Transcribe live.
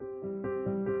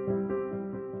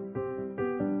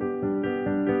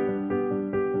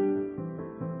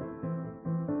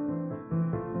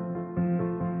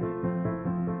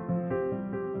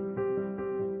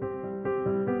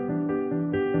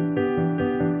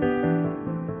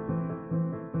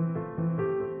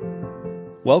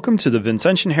Welcome to the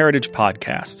Vincentian Heritage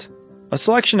Podcast, a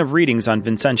selection of readings on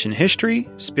Vincentian history,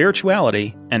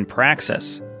 spirituality, and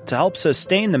praxis to help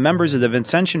sustain the members of the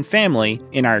Vincentian family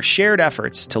in our shared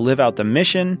efforts to live out the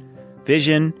mission,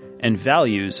 vision, and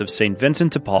values of St.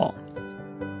 Vincent de Paul.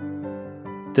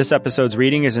 This episode's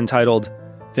reading is entitled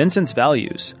Vincent's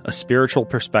Values, A Spiritual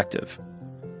Perspective,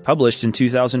 published in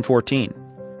 2014.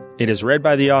 It is read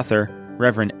by the author,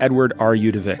 Reverend Edward R.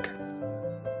 Udovic.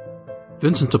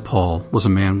 Vincent de Paul was a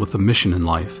man with a mission in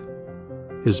life.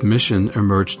 His mission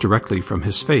emerged directly from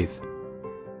his faith.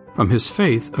 From his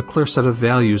faith, a clear set of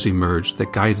values emerged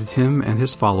that guided him and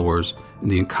his followers in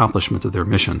the accomplishment of their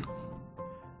mission.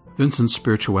 Vincent's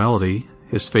spirituality,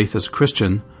 his faith as a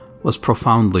Christian, was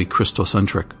profoundly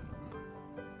Christocentric.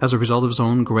 As a result of his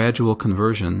own gradual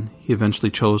conversion, he eventually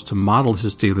chose to model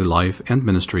his daily life and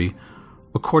ministry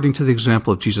according to the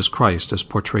example of Jesus Christ as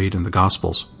portrayed in the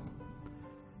Gospels.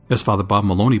 As Father Bob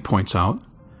Maloney points out,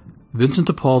 Vincent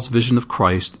de Paul's vision of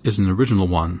Christ is an original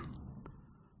one.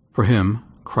 For him,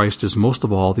 Christ is most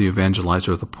of all the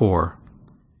evangelizer of the poor.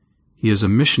 He is a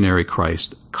missionary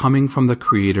Christ, coming from the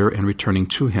Creator and returning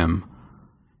to him,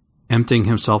 emptying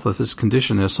himself of his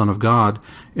condition as Son of God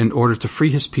in order to free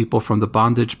his people from the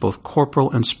bondage both corporal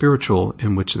and spiritual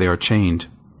in which they are chained.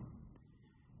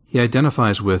 He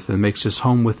identifies with and makes his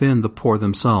home within the poor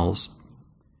themselves.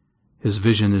 His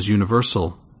vision is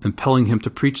universal, impelling him to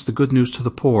preach the good news to the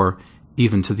poor,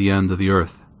 even to the end of the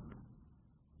earth.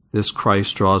 This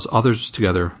Christ draws others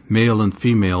together, male and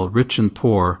female, rich and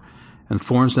poor, and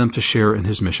forms them to share in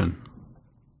his mission.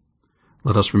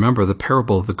 Let us remember the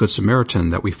parable of the Good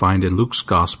Samaritan that we find in Luke's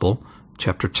Gospel,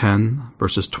 chapter 10,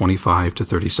 verses 25 to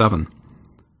 37.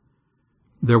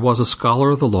 There was a scholar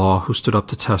of the law who stood up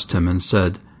to test him and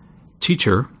said,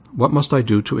 "Teacher, what must I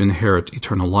do to inherit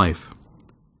eternal life?"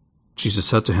 Jesus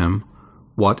said to him,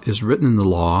 "What is written in the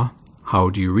law? How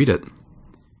do you read it?"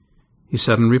 He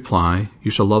said in reply, "You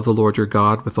shall love the Lord your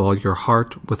God with all your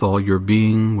heart, with all your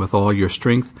being, with all your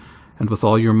strength, and with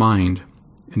all your mind,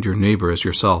 and your neighbor as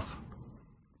yourself."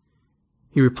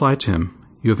 He replied to him,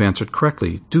 "You have answered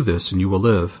correctly. Do this, and you will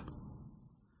live."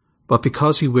 But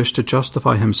because he wished to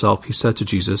justify himself, he said to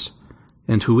Jesus,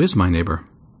 "And who is my neighbor?"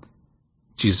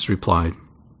 Jesus replied,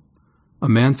 "A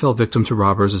man fell victim to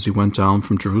robbers as he went down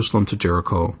from Jerusalem to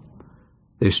Jericho.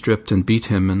 They stripped and beat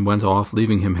him and went off,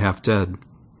 leaving him half dead.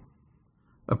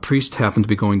 A priest happened to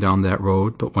be going down that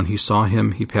road, but when he saw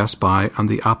him, he passed by on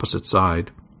the opposite side.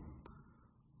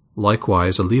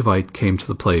 Likewise, a Levite came to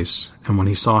the place, and when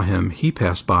he saw him, he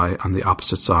passed by on the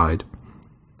opposite side.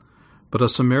 But a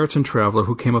Samaritan traveler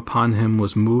who came upon him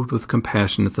was moved with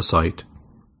compassion at the sight.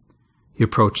 He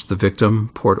approached the victim,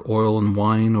 poured oil and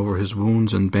wine over his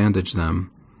wounds, and bandaged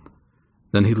them.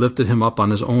 Then he lifted him up on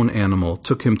his own animal,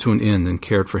 took him to an inn, and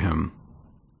cared for him.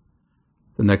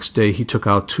 The next day he took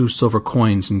out 2 silver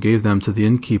coins and gave them to the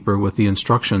innkeeper with the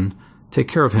instruction, 'Take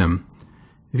care of him.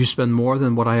 If you spend more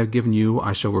than what I have given you,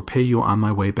 I shall repay you on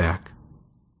my way back.'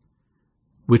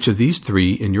 Which of these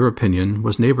 3, in your opinion,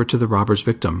 was neighbor to the robber's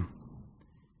victim?"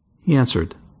 He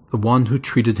answered, "The one who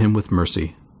treated him with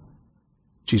mercy."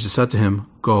 Jesus said to him,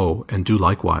 "Go and do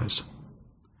likewise."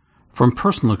 From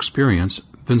personal experience,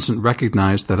 Vincent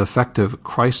recognized that effective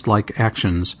Christ-like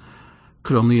actions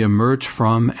could only emerge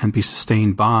from and be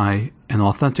sustained by an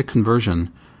authentic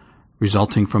conversion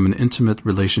resulting from an intimate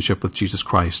relationship with Jesus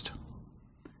Christ.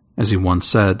 As he once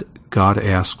said, God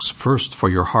asks first for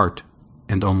your heart,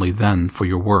 and only then for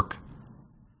your work.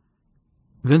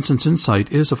 Vincent's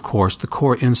insight is, of course, the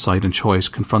core insight and choice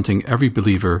confronting every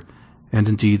believer, and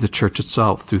indeed the Church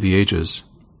itself through the ages.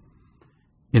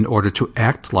 In order to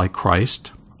act like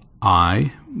Christ,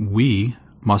 we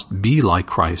must be like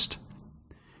Christ.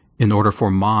 In order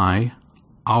for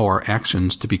our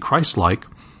actions to be Christ-like,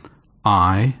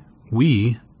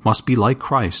 we must be like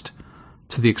Christ,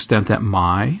 to the extent that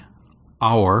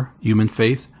our human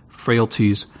faith,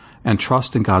 frailties, and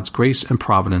trust in God's grace and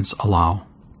providence allow.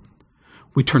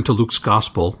 We turn to Luke's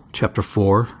Gospel, chapter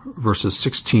 4, verses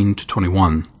 16 to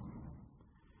 21.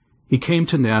 He came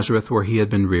to Nazareth where he had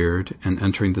been reared, and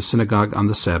entering the synagogue on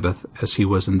the Sabbath, as he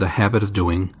was in the habit of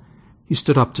doing, he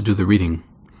stood up to do the reading.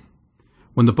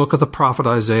 When the book of the prophet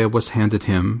Isaiah was handed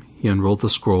him, he unrolled the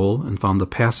scroll and found the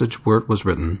passage where it was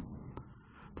written,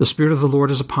 "The Spirit of the Lord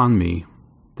is upon me,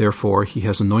 therefore he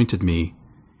has anointed me.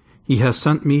 He has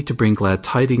sent me to bring glad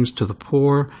tidings to the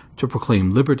poor, to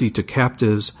proclaim liberty to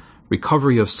captives,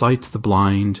 recovery of sight to the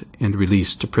blind, and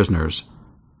release to prisoners,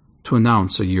 to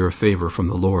announce a year of favor from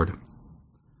the Lord."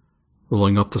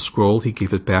 Rolling up the scroll, he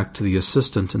gave it back to the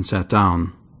assistant and sat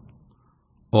down.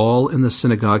 All in the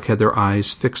synagogue had their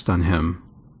eyes fixed on him.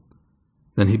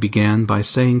 Then he began by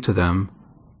saying to them,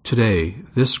 Today,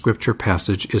 this scripture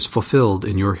passage is fulfilled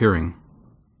in your hearing.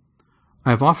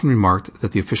 I have often remarked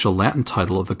that the official Latin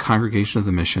title of the Congregation of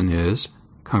the Mission is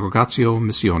Congregatio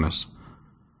Missionis,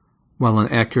 while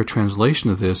an accurate translation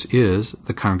of this is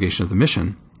the Congregation of the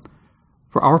Mission.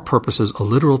 For our purposes, a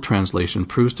literal translation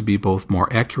proves to be both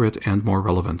more accurate and more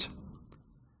relevant.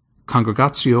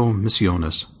 Congregatio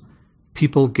Missionis,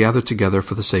 people gathered together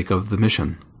for the sake of the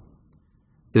mission.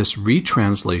 This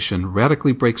retranslation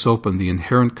radically breaks open the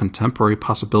inherent contemporary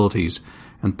possibilities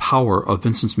and power of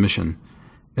Vincent's mission,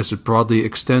 as it broadly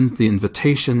extends the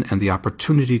invitation and the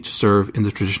opportunity to serve in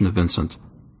the tradition of Vincent.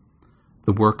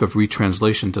 The work of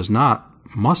retranslation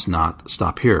must not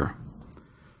stop here.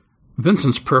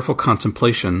 Vincent's prayerful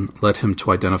contemplation led him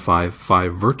to identify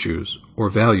 5 virtues or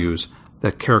values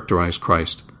that characterize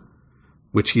Christ,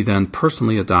 which he then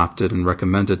personally adopted and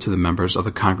recommended to the members of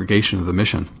the Congregation of the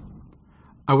Mission.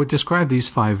 I would describe these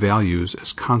 5 values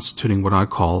as constituting what I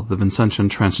call the Vincentian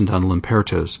transcendental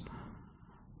imperatives.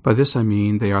 By this I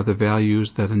mean they are the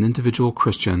values that an individual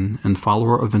Christian and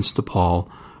follower of Vincent de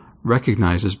Paul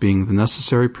recognize as being the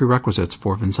necessary prerequisites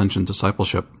for Vincentian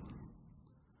discipleship.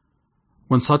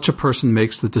 When such a person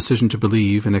makes the decision to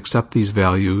believe and accept these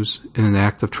values in an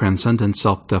act of transcendent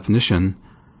self-definition,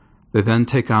 they then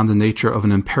take on the nature of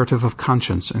an imperative of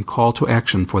conscience and call to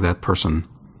action for that person.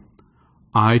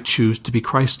 I choose to be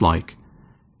Christ-like,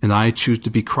 and I choose to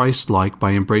be Christ-like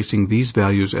by embracing these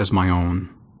values as my own.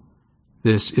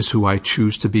 This is who I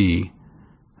choose to be.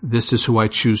 This is who I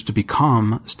choose to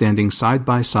become, standing side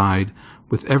by side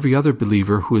with every other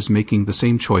believer who is making the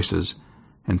same choices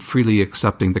and freely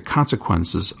accepting the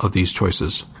consequences of these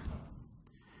choices.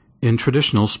 In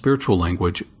traditional spiritual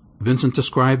language, Vincent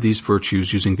described these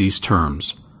virtues using these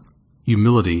terms: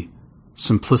 humility,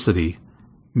 simplicity,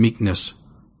 meekness,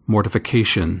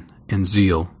 mortification, and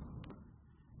zeal.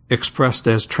 Expressed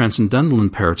as transcendental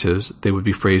imperatives, they would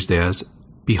be phrased as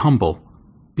be humble,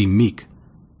 be meek,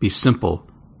 be simple,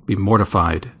 be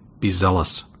mortified, be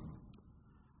zealous.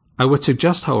 I would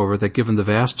suggest, however, that given the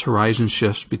vast horizon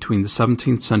shifts between the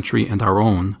 17th century and our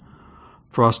own,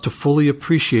 for us to fully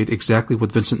appreciate exactly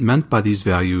what Vincent meant by these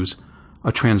values,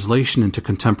 a translation into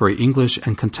contemporary English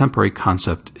and contemporary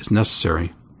concept is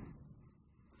necessary.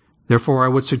 Therefore, I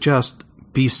would suggest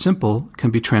be simple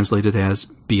can be translated as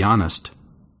be honest.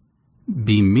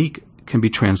 Be meek can be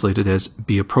translated as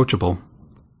be approachable.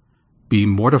 Be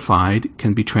mortified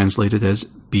can be translated as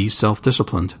be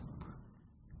self-disciplined.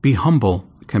 Be humble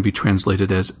can be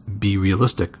translated as be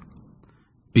realistic.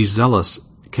 Be zealous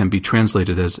can be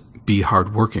translated as be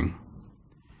hard-working.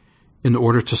 In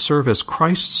order to serve as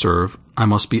Christ served, I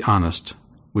must be honest,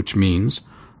 which means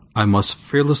I must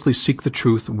fearlessly seek the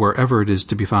truth wherever it is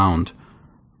to be found,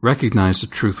 recognize the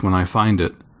truth when I find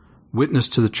it, witness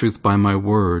to the truth by my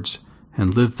words,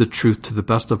 and live the truth to the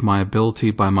best of my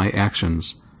ability by my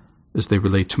actions, as they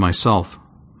relate to myself,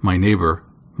 my neighbor,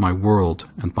 my world,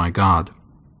 and my God.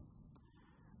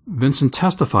 Vincent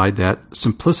testified that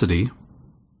simplicity,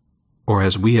 or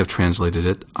as we have translated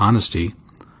it, honesty,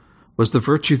 was the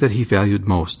virtue that he valued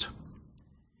most.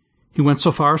 He went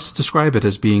so far as to describe it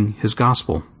as being his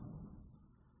gospel.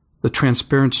 The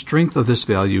transparent strength of this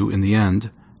value, in the end,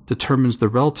 determines the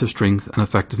relative strength and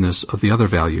effectiveness of the other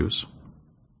values.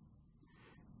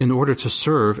 In order to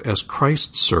serve as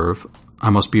Christ served, I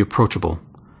must be approachable,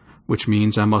 which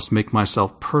means I must make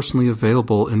myself personally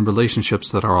available in relationships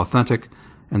that are authentic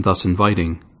and thus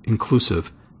inviting,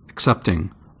 inclusive,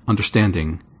 accepting,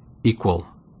 understanding, equal,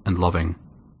 and loving.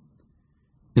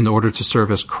 In order to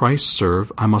serve as Christ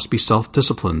served, I must be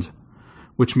self-disciplined,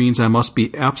 which means I must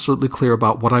be absolutely clear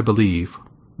about what I believe,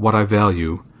 what I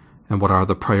value, and what are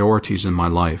the priorities in my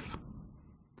life.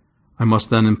 I must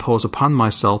then impose upon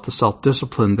myself the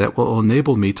self-discipline that will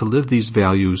enable me to live these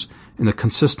values in a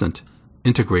consistent,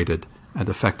 integrated, and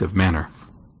effective manner.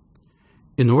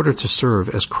 In order to serve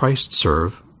as Christ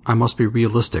served, I must be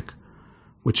realistic,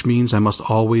 which means I must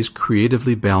always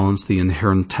creatively balance the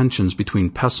inherent tensions between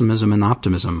pessimism and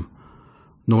optimism,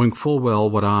 knowing full well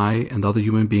what I and other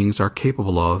human beings are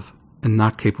capable of and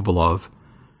not capable of,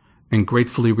 and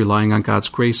gratefully relying on God's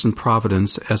grace and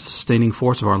providence as the sustaining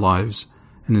force of our lives,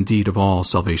 and indeed of all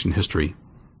salvation history.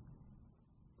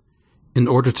 In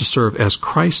order to serve as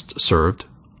Christ served,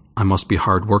 I must be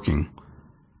hard-working.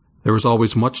 There is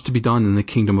always much to be done in the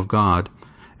kingdom of God,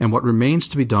 and what remains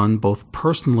to be done both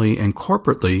personally and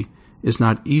corporately is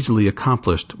not easily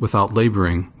accomplished without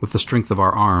laboring with the strength of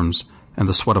our arms and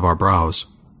the sweat of our brows.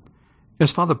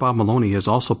 As Father Bob Maloney has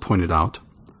also pointed out,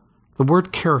 the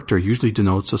word character usually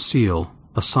denotes a seal,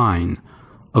 a sign,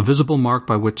 a visible mark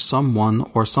by which someone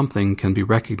or something can be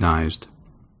recognized.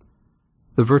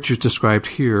 The virtues described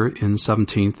here in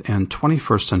 17th and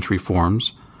 21st century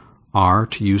forms are,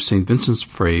 to use St. Vincent's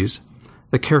phrase,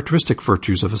 the characteristic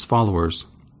virtues of his followers.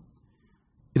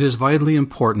 It is vitally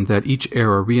important that each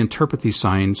era reinterpret these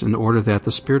signs in order that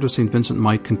the spirit of St. Vincent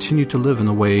might continue to live in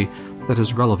a way that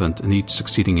is relevant in each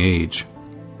succeeding age.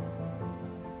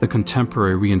 The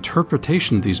contemporary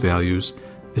reinterpretation of these values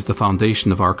is the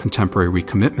foundation of our contemporary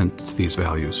recommitment to these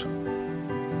values.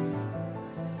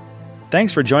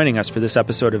 Thanks for joining us for this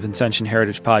episode of Vincentian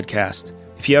Heritage Podcast.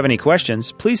 If you have any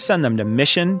questions, please send them to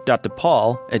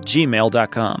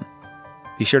mission.depaul@gmail.com.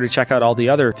 Be sure to check out all the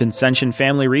other Vincentian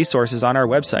family resources on our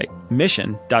website,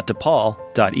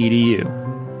 mission.depaul.edu.